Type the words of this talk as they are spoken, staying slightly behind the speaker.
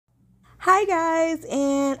Hi guys,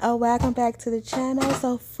 and welcome back to the channel.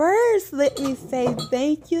 So first, let me say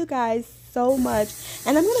thank you guys so much,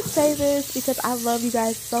 and I'm gonna say this because I love you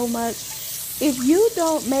guys so much. If you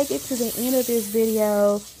don't make it to the end of this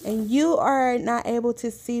video and you are not able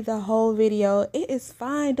to see the whole video, it is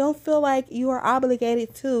fine. Don't feel like you are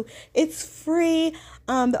obligated to. It's free.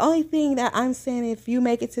 The only thing that I'm saying, if you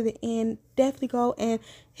make it to the end, definitely go and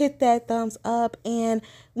hit that thumbs up. And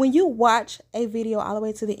when you watch a video all the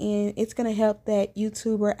way to the end, it's going to help that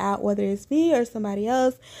YouTuber out, whether it's me or somebody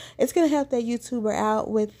else. It's going to help that YouTuber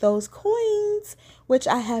out with those coins, which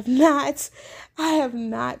I have not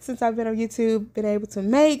since I've been on YouTube been able to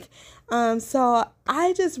make. So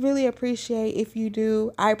I just really appreciate if you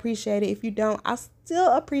do. I appreciate it. If you don't, I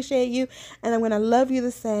still appreciate you, and I'm going to love you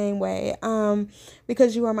the same way,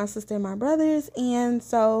 because you are my sister and my brothers. And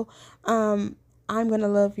so I'm going to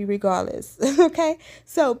love you regardless. Okay.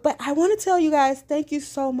 So, but I want to tell you guys, thank you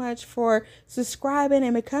so much for subscribing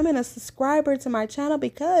and becoming a subscriber to my channel,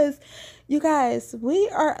 because you guys, we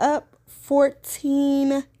are up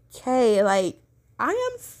 14K.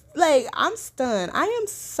 I'm stunned. I am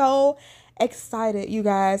so excited, you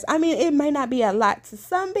guys. I mean, it may not be a lot to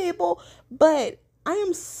some people, but I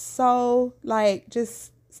am so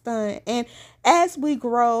just stunned. And as we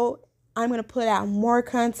grow, I'm going to put out more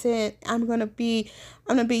content. I'm going to be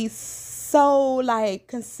so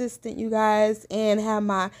consistent, you guys, and have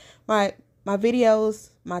my videos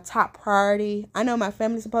my top priority. I know my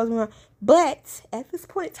family's supposed to be, but at this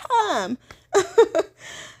point in time,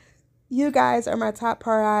 you guys are my top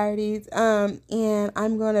priorities. And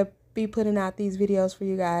I'm going to be putting out these videos for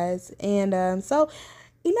you guys. And so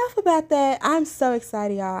enough about that. I'm so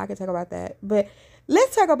excited, y'all. I can talk about that. But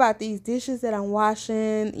let's talk about these dishes that I'm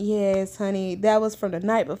washing. Yes, honey, that was from the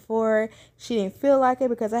night before. She didn't feel like it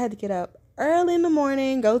because I had to get up early in the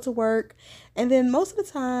morning, go to work. And then most of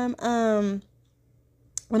the time,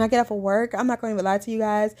 when I get off of work, I'm not going to even lie to you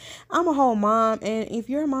guys, I'm a whole mom. And if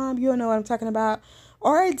you're a mom, you'll know what I'm talking about.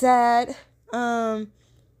 Or a dad.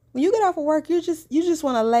 When you get off of work, you just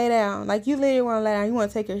want to lay down. You literally want to lay down. You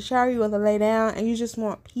want to take your shower. You want to lay down, and you just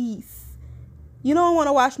want peace. You don't want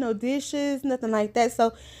to wash no dishes, nothing like that.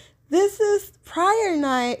 So this is prior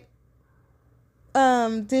night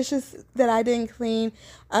dishes that I didn't clean.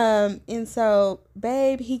 And so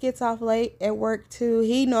babe, he gets off late at work too.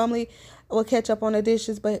 He normally will catch up on the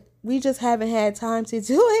dishes, but we just haven't had time to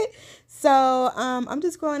do it. So I'm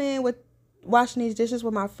just going in with washing these dishes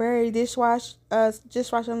with my Fairy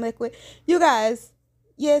dishwashing liquid. You guys,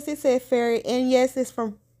 yes, it said Fairy, and yes, it's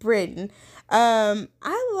from Britain. I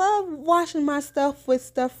love washing my stuff with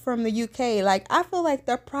stuff from the UK. I feel like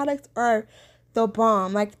their products are the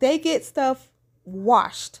bomb. They get stuff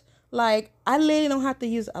washed. I literally don't have to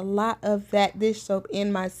use a lot of that dish soap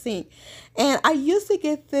in my sink. And I used to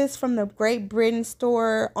get this from the Great Britain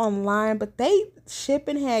store online, but they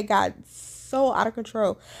shipping had got so out of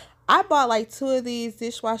control. I bought 2 of these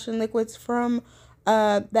dishwashing liquids from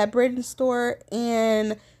that Britain store,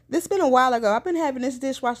 and this has been a while ago. I've been having this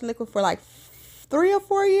dishwashing liquid for 3 or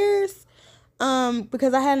 4 years,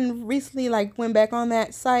 because I hadn't recently went back on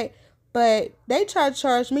that site, but they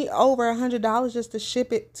charged me over $100 just to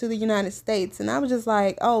ship it to the United States, and I was just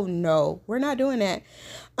like, oh no, we're not doing that.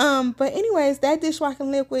 But anyways, that dishwashing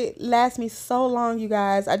liquid lasts me so long, you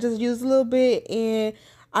guys. I just use a little bit and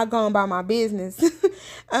I go about my business.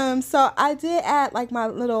 So I did add my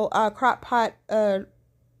little crock pot in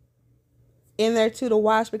there too to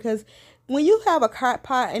wash, because when you have a crock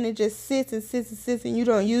pot and it just sits and sits and sits and you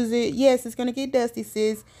don't use it, yes, it's gonna get dusty,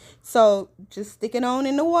 sis. So just stick it on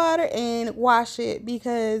in the water and wash it,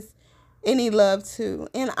 because it needs love too.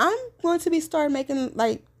 And I'm going to be starting making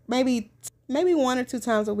maybe 1 or 2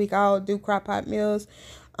 times a week I'll do crock pot meals.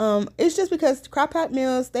 It's just because crock pot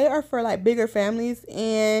meals, they are for bigger families,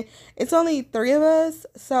 and it's only 3 of us,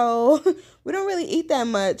 so we don't really eat that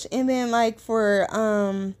much. And then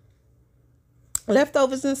for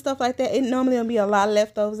leftovers and stuff like that, it normally will be a lot of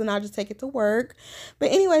leftovers, and I'll just take it to work. But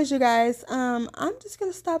anyways, you guys, I'm just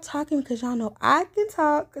gonna stop talking, because y'all know I can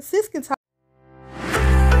talk, sis can talk.